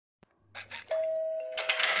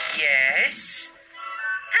Yes?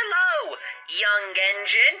 Hello, young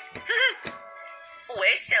engine.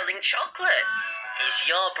 We're selling chocolate. Is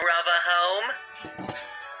your brother home?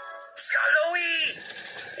 Scallowy!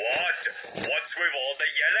 What? What's with all the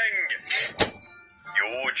yelling?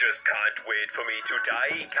 You just can't wait for me to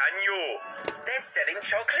die, can you? They're selling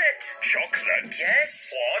chocolate. Chocolate?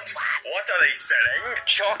 Yes. What? What are they selling?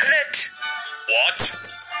 Chocolate. What?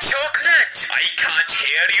 Chocolate. I can't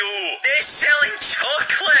hear you. They're selling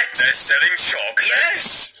chocolate. They're selling chocolate?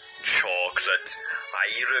 Yes. Chocolate. I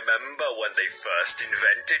remember when they first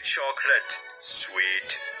invented chocolate. Sweet,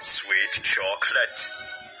 sweet chocolate.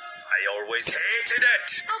 I always hated it.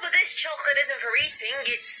 Oh, but this chocolate isn't for eating.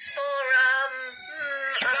 It's for,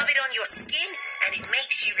 You rub it on your skin and it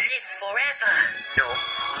makes you live forever. No.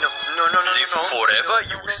 Live forever,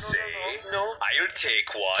 you say? No. I'll take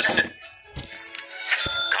one.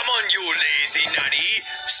 Come on, you lazy nanny.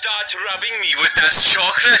 Start rubbing me with this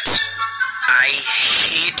chocolate. I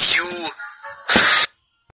hate